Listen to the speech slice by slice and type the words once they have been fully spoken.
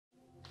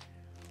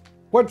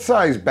What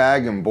size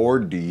bag and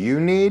board do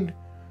you need?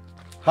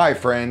 Hi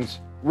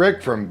friends,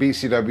 Rick from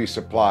BCW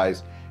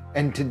Supplies,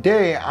 and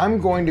today I'm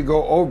going to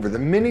go over the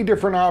many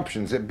different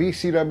options that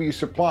BCW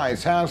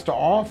Supplies has to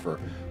offer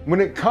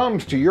when it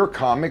comes to your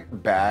comic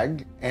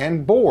bag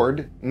and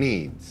board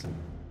needs.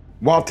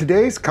 While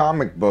today's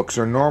comic books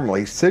are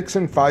normally 6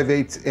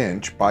 5/8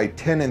 inch by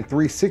 10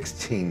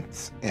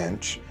 3/16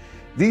 inch,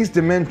 these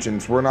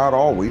dimensions were not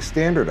always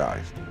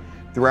standardized.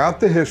 Throughout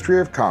the history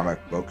of comic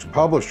books,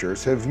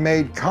 publishers have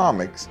made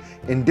comics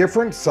in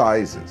different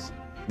sizes.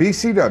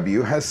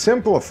 BCW has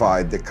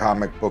simplified the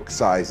comic book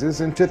sizes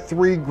into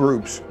 3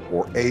 groups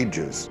or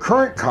ages.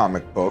 Current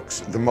comic books,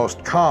 the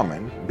most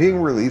common,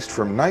 being released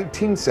from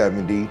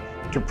 1970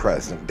 to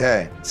present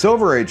day.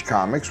 Silver Age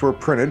comics were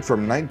printed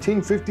from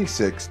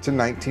 1956 to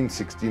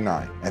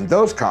 1969, and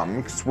those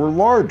comics were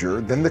larger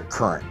than the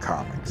current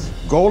comics.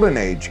 Golden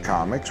Age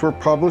comics were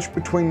published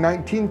between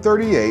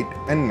 1938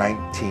 and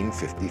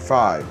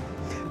 1955,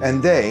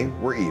 and they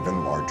were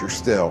even larger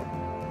still.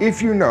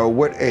 If you know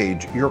what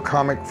age your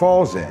comic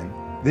falls in,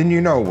 then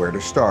you know where to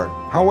start.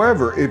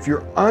 However, if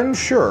you're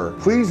unsure,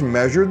 please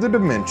measure the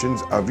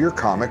dimensions of your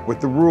comic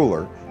with the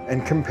ruler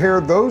and compare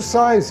those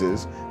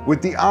sizes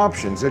with the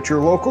options at your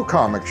local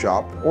comic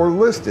shop or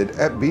listed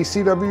at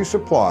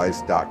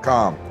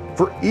bcwsupplies.com.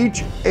 For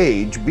each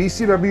age,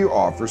 BCW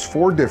offers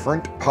 4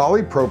 different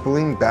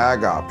polypropylene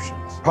bag options.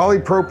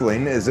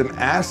 Polypropylene is an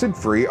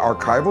acid-free,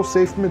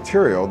 archival-safe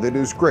material that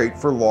is great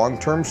for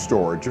long-term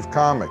storage of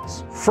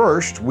comics.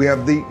 First, we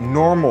have the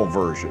normal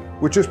version,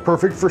 which is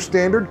perfect for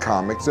standard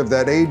comics of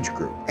that age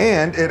group,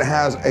 and it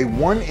has a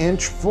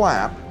 1-inch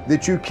flap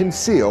that you can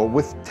seal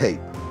with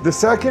tape. The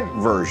second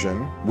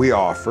version we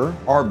offer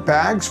are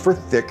bags for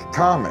thick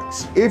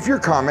comics. If your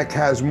comic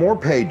has more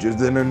pages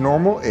than a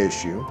normal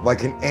issue,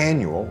 like an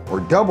annual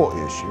or double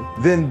issue,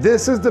 then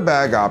this is the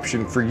bag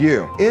option for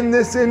you. In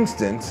this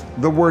instance,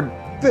 the word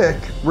thick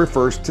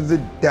refers to the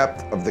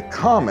depth of the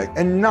comic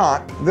and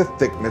not the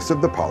thickness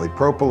of the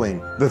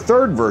polypropylene. The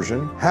third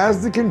version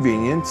has the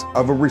convenience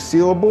of a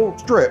resealable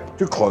strip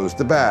to close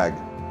the bag.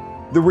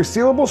 The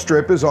resealable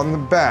strip is on the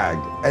bag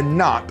and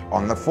not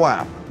on the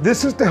flap.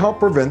 This is to help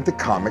prevent the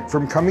comic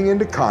from coming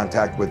into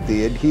contact with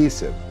the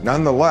adhesive.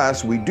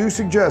 Nonetheless, we do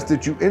suggest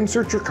that you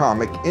insert your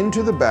comic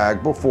into the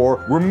bag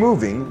before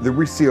removing the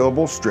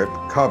resealable strip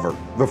cover.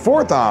 The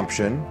fourth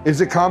option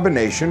is a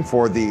combination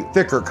for the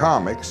thicker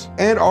comics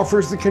and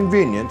offers the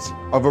convenience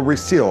of a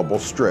resealable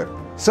strip.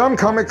 Some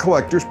comic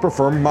collectors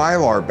prefer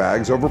Mylar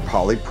bags over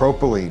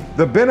polypropylene.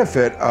 The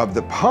benefit of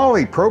the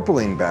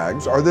polypropylene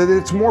bags are that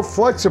it's more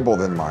flexible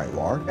than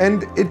Mylar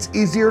and it's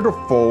easier to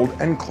fold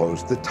and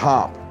close the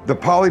top. The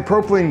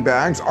polypropylene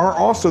bags are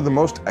also the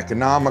most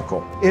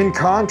economical. In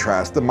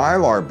contrast, the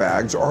Mylar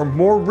bags are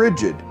more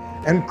rigid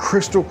and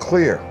crystal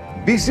clear.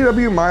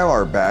 BCW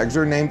Mylar bags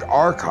are named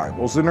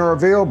archivals and are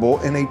available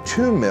in a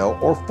 2 mil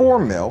or 4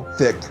 mil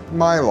thick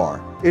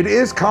Mylar. It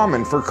is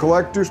common for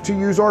collectors to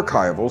use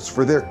archivals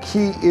for their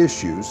key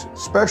issues,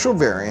 special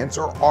variants,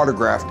 or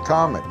autographed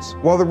comics,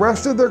 while the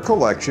rest of their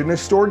collection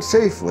is stored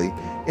safely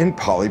in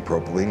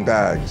polypropylene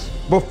bags.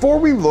 Before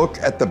we look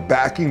at the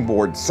backing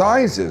board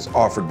sizes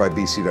offered by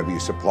BCW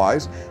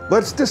Supplies,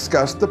 let's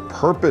discuss the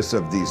purpose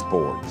of these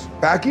boards.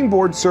 Backing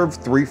boards serve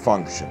 3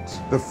 functions.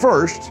 The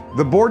first,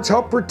 the boards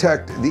help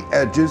protect the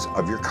edges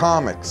of your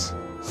comics.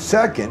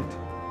 Second,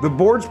 the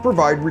boards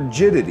provide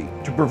rigidity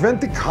to prevent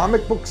the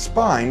comic book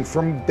spine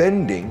from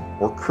bending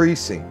or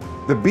creasing.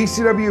 The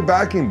BCW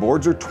backing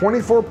boards are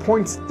 24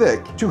 points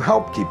thick to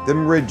help keep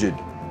them rigid.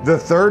 The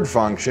third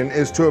function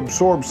is to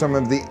absorb some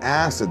of the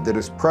acid that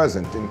is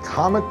present in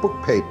comic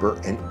book paper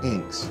and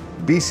inks.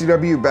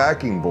 BCW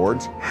backing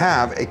boards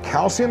have a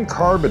calcium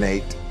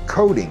carbonate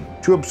coating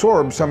to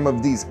absorb some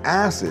of these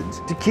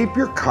acids to keep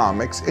your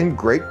comics in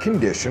great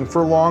condition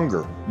for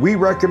longer. We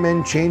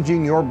recommend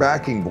changing your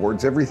backing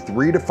boards every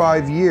 3 to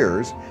 5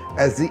 years,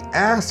 as the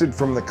acid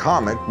from the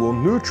comic will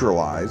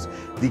neutralize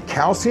the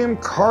calcium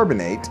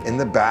carbonate in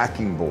the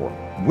backing board.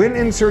 When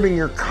inserting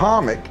your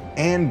comic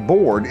and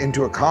board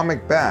into a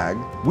comic bag,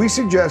 we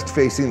suggest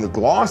facing the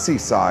glossy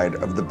side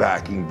of the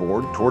backing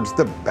board towards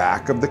the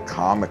back of the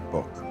comic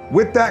book.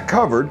 With that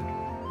covered,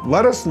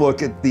 let us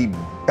look at the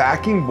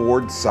backing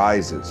board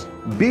sizes.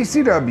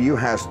 BCW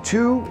has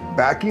 2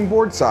 backing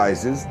board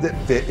sizes that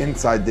fit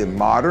inside the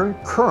modern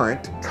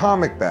current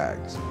comic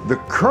bags. The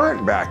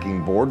current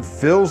backing board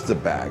fills the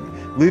bag,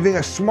 leaving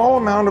a small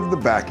amount of the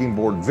backing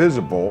board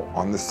visible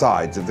on the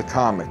sides of the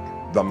comic.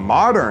 The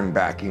modern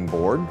backing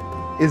board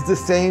is the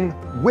same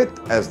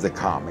width as the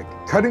comic,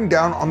 cutting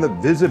down on the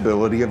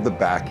visibility of the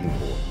backing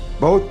board.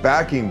 Both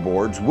backing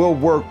boards will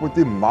work with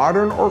the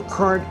modern or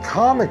current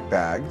comic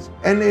bags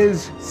and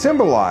is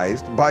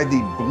symbolized by the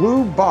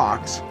blue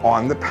box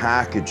on the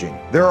packaging.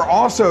 There are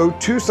also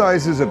 2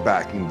 sizes of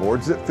backing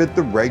boards that fit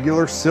the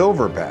regular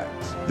silver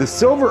bags. The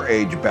Silver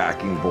Age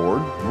backing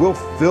board will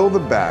fill the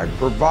bag,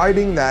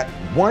 providing that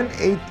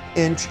 1/8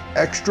 inch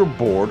extra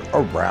board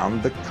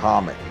around the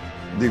comic.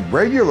 The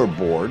regular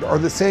board are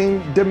the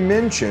same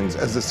dimensions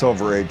as the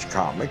Silver Age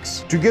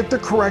comics. To get the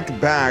correct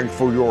bag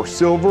for your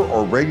silver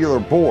or regular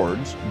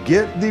boards,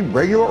 get the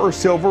regular or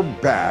silver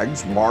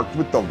bags marked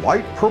with the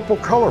light purple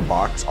color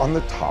box on the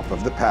top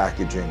of the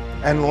packaging.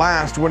 And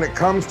last, when it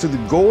comes to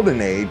the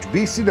Golden Age,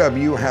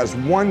 BCW has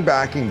one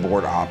backing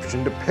board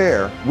option to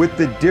pair with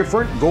the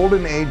different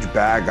Golden Age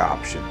bag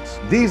options.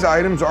 These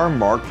items are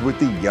marked with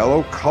the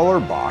yellow color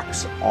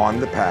box on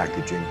the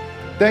packaging.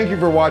 Thank you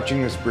for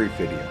watching this brief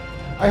video.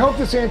 I hope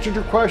this answered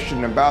your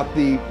question about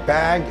the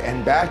bag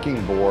and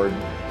backing board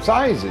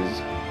sizes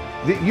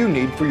that you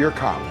need for your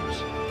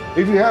comics.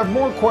 If you have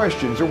more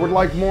questions or would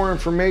like more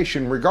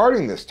information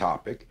regarding this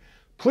topic,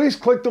 please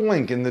click the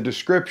link in the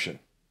description.